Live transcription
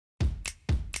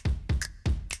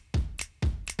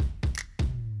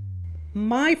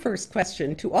my first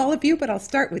question to all of you, but I'll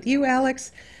start with you,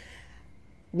 Alex.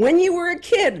 When you were a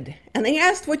kid and they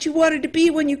asked what you wanted to be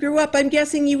when you grew up, I'm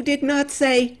guessing you did not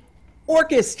say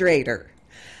orchestrator.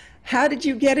 How did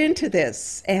you get into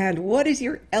this? And what is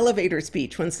your elevator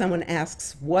speech when someone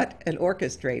asks what an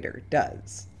orchestrator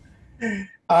does?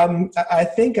 I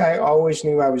think I always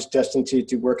knew I was destined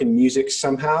to work in music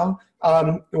somehow.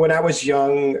 When I was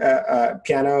young,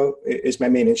 piano is my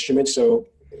main instrument. So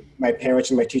my parents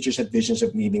and my teachers had visions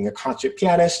of me being a concert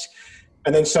pianist.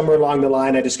 And then somewhere along the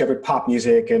line, I discovered pop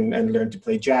music and learned to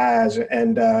play jazz.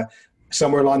 And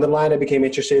somewhere along the line, I became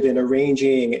interested in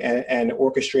arranging and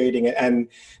orchestrating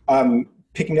and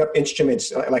picking up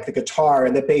instruments like the guitar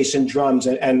and the bass and drums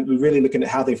and really looking at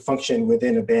how they function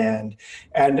within a band.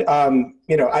 And,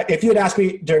 if you had asked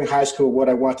me during high school what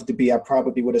I wanted to be, I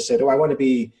probably would have said, oh, I want to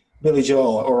be Billy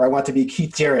Joel, or I want to be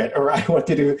Keith Jarrett, or I want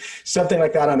to do something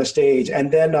like that on the stage.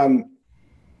 And then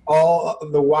all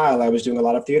the while I was doing a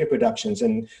lot of theater productions,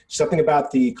 and something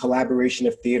about the collaboration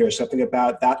of theater, something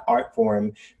about that art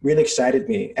form really excited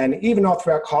me. And even all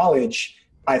throughout college,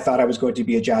 I thought I was going to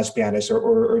be a jazz pianist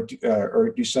or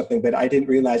do something, but I didn't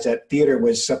realize that theater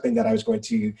was something that I was going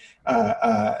to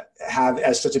have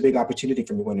as such a big opportunity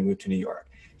for me when I moved to New York.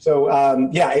 So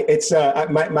it's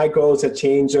my goals have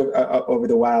changed over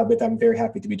the while, but I'm very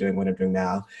happy to be doing what I'm doing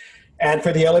now. And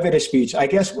for the elevator speech, I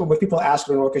guess when people ask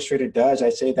what an orchestrator does, I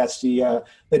say that's the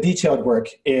detailed work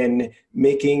in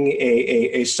making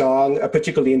a song,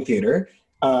 particularly in theater,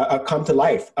 come to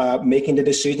life, making the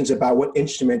decisions about what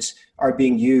instruments are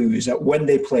being used, when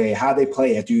they play, how they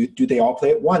play it. Do they all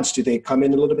play at once? Do they come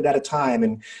in a little bit at a time?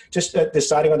 And just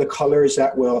deciding on the colors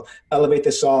that will elevate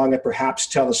the song and perhaps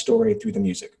tell a story through the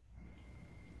music.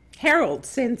 Harold,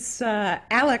 since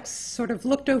Alex sort of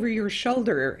looked over your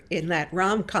shoulder in that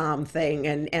rom-com thing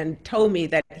and told me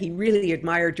that he really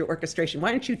admired your orchestration,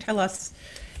 why don't you tell us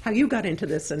how you got into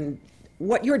this and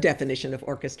what your definition of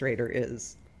orchestrator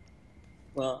is?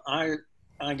 Well, I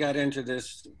got into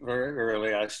this very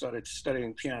early. I started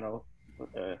studying piano,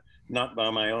 not by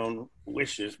my own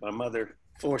wishes. My mother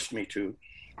forced me to.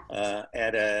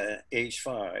 At age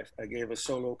 5, I gave a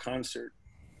solo concert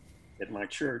at my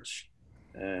church,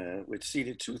 which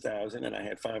seated 2,000, and I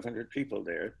had 500 people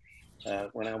there.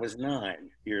 When I was 9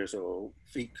 years old,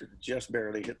 feet could just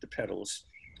barely hit the pedals.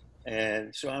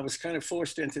 And so I was kind of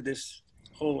forced into this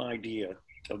whole idea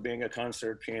of being a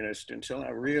concert pianist until I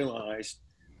realized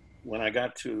when I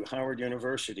got to Howard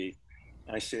University,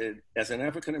 I said, as an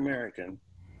African-American,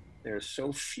 there's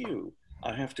so few.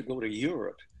 I have to go to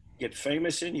Europe, get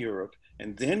famous in Europe,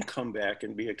 and then come back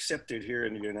and be accepted here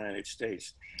in the United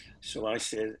States. So I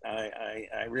said,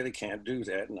 I really can't do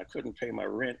that. And I couldn't pay my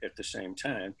rent at the same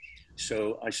time.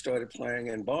 So I started playing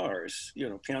in bars,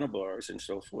 piano bars and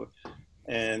so forth.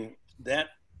 And that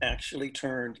actually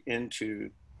turned into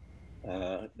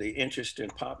the interest in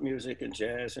pop music and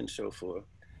jazz and so forth.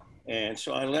 And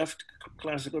so I left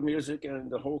classical music and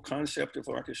the whole concept of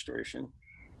orchestration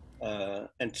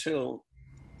until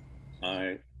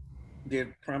I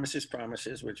did Promises,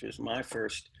 Promises, which was my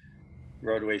first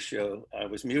Broadway show. I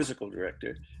was musical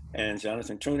director, and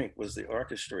Jonathan Tunick was the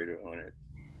orchestrator on it.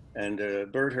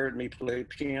 And Bert heard me play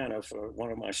piano for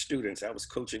one of my students. I was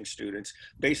coaching students.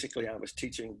 Basically, I was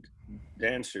teaching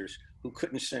dancers who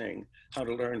couldn't sing how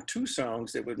to learn 2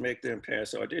 songs that would make them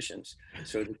pass auditions.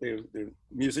 So that the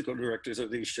musical directors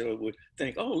of these shows would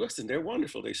think, oh, listen, they're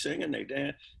wonderful. They sing and they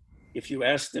dance. If you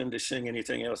asked them to sing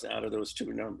anything else out of those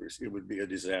 2 numbers, it would be a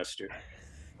disaster.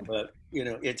 But,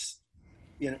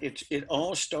 it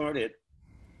all started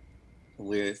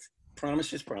with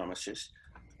Promises, Promises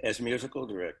as musical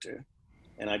director.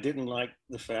 And I didn't like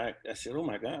the fact, I said, oh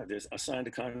my God, I signed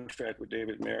a contract with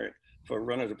David Merritt for a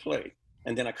run of the play.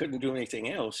 And then I couldn't do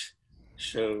anything else.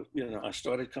 So, I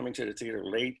started coming to the theater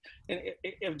late, and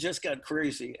it just got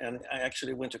crazy. And I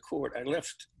actually went to court.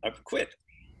 I quit.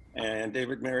 And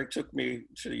David Merrick took me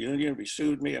to the union. We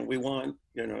sued me and we won.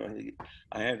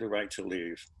 I had the right to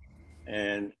leave.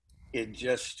 And it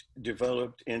just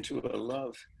developed into a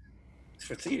love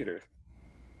for theater.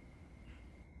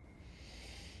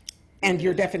 And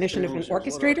your definition of an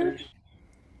orchestrator?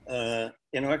 An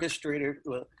orchestrator,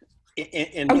 well,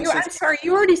 I'm sorry,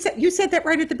 you said that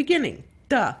right at the beginning.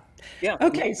 Duh. Yeah.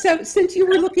 Okay, so since you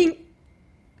were looking,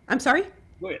 I'm sorry?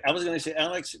 Wait, I was going to say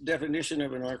Alex's definition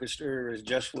of an orchestrator is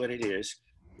just what it is.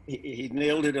 He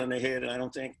nailed it on the head, and I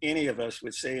don't think any of us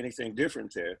would say anything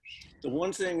different there. The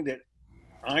one thing that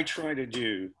I try to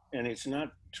do, and it's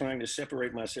not trying to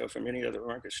separate myself from any other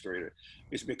orchestrator,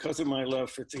 is because of my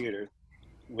love for theater,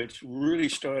 which really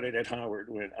started at Howard.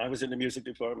 When I was in the music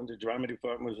department, the drama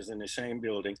department was in the same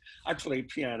building. I played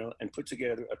piano and put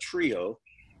together a trio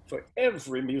for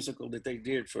every musical that they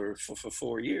did for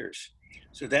 4 years.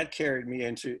 So that carried me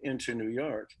into New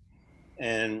York.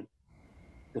 And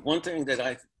the one thing that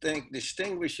I think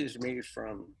distinguishes me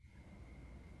from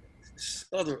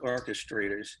other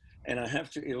orchestrators, and I have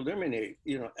to eliminate,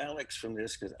 Alex from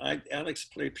this, because Alex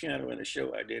played piano in a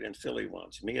show I did in Philly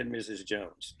once, Me and Mrs.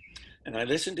 Jones. And I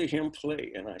listened to him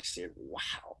play and I said,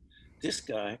 wow, this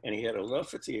guy, and he had a love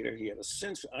for theater, he had a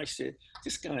sense, I said,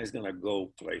 this guy is gonna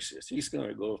go places. He's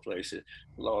gonna go places.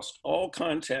 Lost all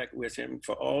contact with him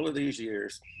for all of these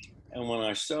years. And when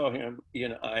I saw him,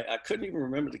 I couldn't even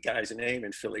remember the guy's name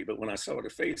in Philly, but when I saw the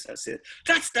face, I said,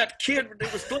 that's that kid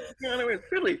that was playing piano in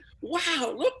Philly.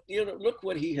 Wow, look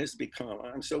what he has become.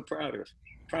 I'm so proud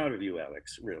of you,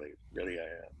 Alex. Really, really I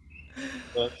am.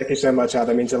 But, thank you so much, Al.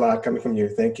 That means a lot coming from you.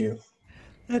 Thank you.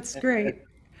 That's great.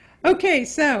 Okay,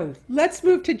 so let's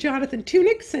move to Jonathan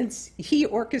Tunick, since he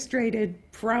orchestrated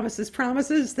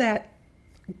Promises that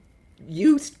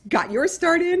you got your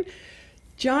start in.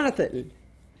 Jonathan,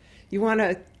 you want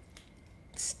to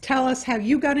tell us how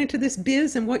you got into this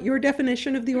biz and what your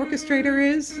definition of the orchestrator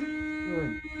is?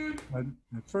 Sure.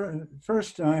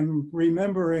 First, I'm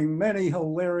remembering many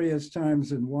hilarious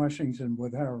times in Washington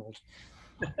with Harold.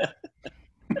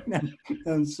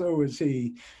 And so is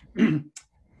he.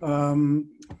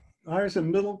 I was a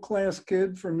middle-class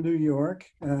kid from New York,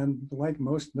 and like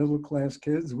most middle-class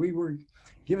kids, we were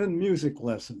given music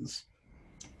lessons.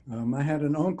 I had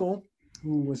an uncle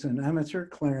who was an amateur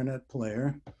clarinet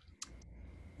player,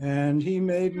 and he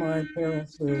made my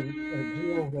parents a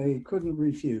deal they couldn't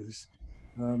refuse,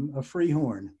 a free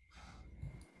horn.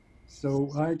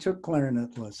 So I took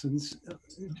clarinet lessons.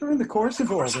 During the course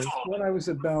of all this, when I was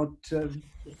about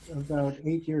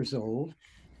 8 years old,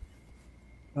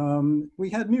 we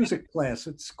had music class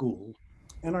at school,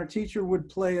 and our teacher would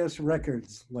play us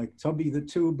records like Tubby the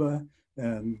Tuba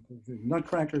and the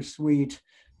Nutcracker Suite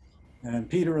and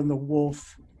Peter and the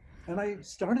Wolf. And I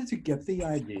started to get the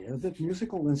idea that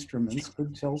musical instruments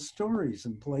could tell stories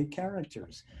and play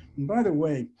characters. And by the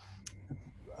way,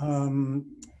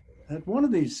 at one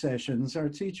of these sessions, our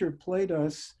teacher played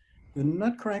us the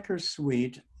Nutcracker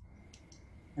Suite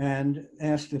and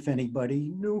asked if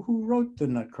anybody knew who wrote the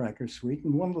Nutcracker Suite.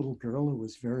 And one little girl who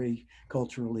was very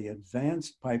culturally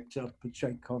advanced piped up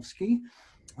Tchaikovsky.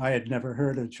 I had never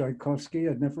heard of Tchaikovsky.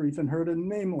 I'd never even heard a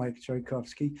name like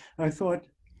Tchaikovsky. I thought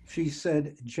she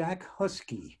said Jack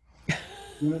Husky,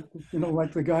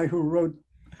 like the guy who wrote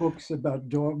books about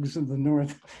dogs in the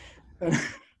North.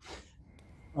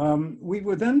 We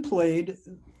were then played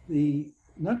the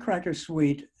Nutcracker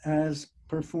Suite as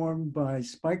performed by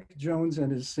Spike Jones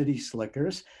and his City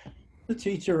Slickers. The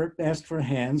teacher asked for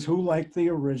hands who liked the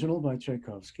original by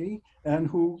Tchaikovsky and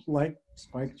who liked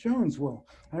Spike Jones. Well,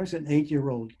 I was an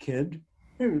 8-year-old kid.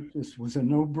 This was a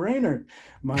no-brainer.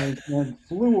 My head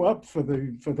flew up for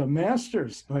the master,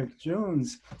 Spike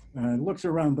Jones. I looked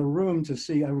around the room to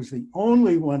see I was the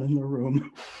only one in the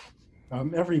room.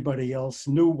 Everybody else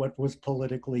knew what was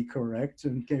politically correct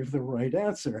and gave the right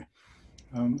answer.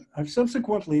 I've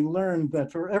subsequently learned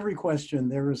that for every question,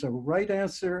 there is a right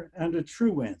answer and a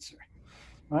true answer.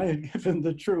 I had given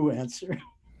the true answer.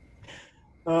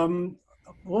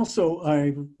 Also,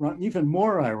 even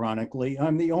more ironically,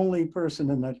 I'm the only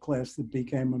person in that class that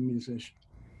became a musician.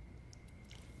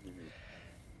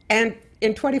 And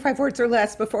in 25 words or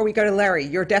less, before we go to Larry,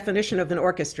 your definition of an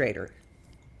orchestrator.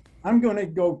 I'm going to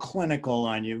go clinical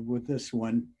on you with this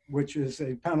one, which is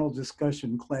a panel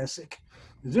discussion classic.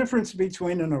 The difference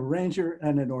between an arranger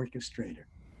and an orchestrator.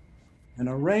 An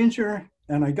arranger,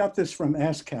 and I got this from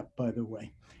ASCAP, by the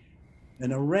way.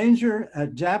 An arranger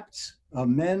adapts,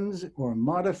 amends, or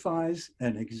modifies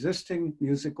an existing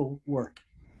musical work.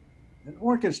 An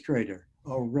orchestrator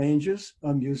arranges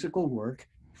a musical work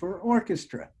for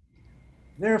orchestra.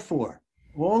 Therefore,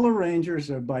 all orchestrators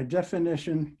are by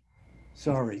definition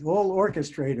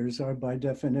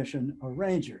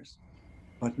arrangers,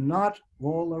 but not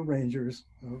all arrangers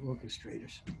are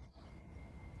orchestrators.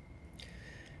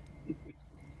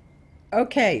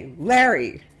 Okay,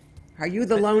 Larry, are you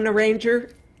the lone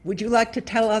arranger? Would you like to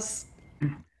tell us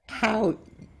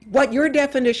what your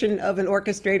definition of an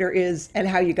orchestrator is and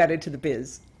how you got into the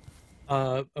biz?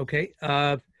 Okay.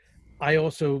 I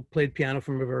also played piano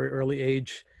from a very early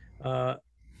age.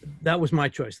 That was my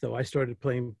choice, though. I started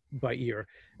playing by ear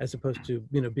as opposed to,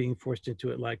 being forced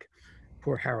into it like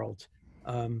poor Harold.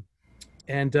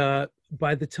 And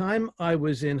by the time I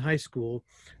was in high school,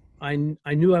 I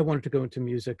knew I wanted to go into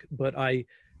music, but I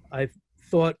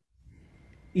thought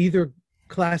either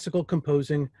classical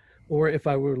composing, or if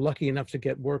I were lucky enough to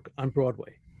get work on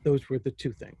Broadway. Those were the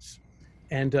two things.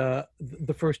 And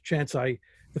the first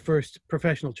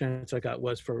professional chance I got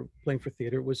was for playing for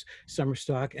theater. It was summer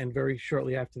stock, and very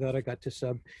shortly after that, I got to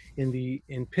sub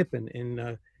in Pippin in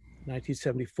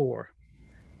 1974.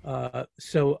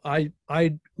 So I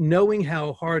knowing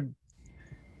how hard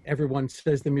everyone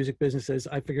says the music business is,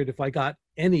 I figured if I got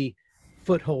any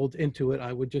foothold into it,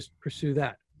 I would just pursue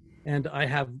that. And I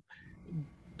have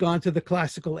gone to the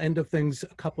classical end of things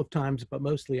a couple of times, but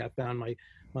mostly I found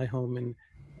my home in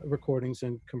recordings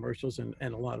and commercials and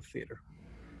a lot of theater.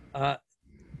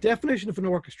 Definition of an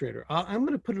orchestrator. I'm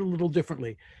going to put it a little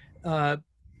differently. I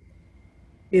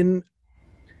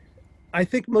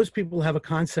think most people have a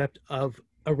concept of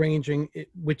arranging,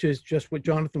 which is just what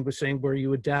Jonathan was saying, where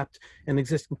you adapt an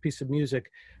existing piece of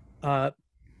music.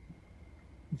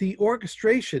 The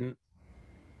orchestration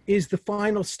is the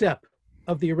final step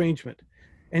of the arrangement.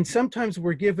 And sometimes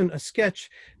we're given a sketch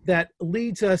that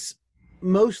leads us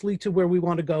mostly to where we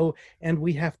want to go, and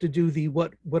we have to do the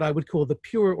what I would call the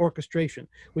pure orchestration,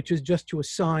 which is just to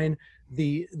assign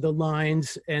the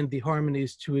lines and the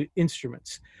harmonies to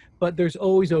instruments. But there's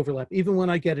always overlap, even when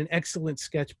I get an excellent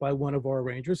sketch by one of our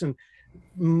arrangers, and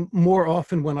more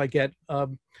often when I get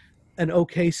an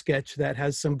okay sketch that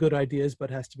has some good ideas but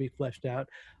has to be fleshed out,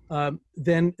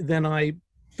 then I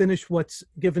finish what's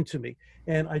given to me.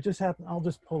 And I'll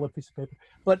just pull a piece of paper.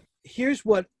 But here's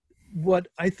what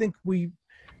I think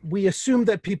we assume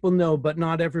that people know, but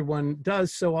not everyone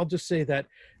does. So I'll just say that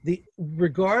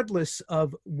regardless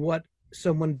of what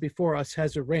someone before us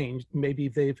has arranged, maybe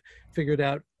they've figured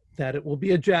out that it will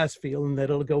be a jazz feel and that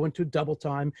it'll go into double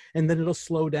time and then it'll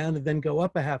slow down and then go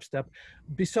up a half step.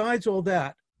 Besides all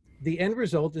that, the end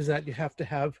result is that you have to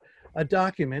have a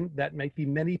document that might be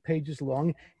many pages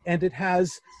long, and it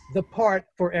has the part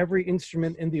for every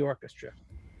instrument in the orchestra.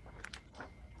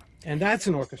 And that's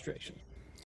an orchestration.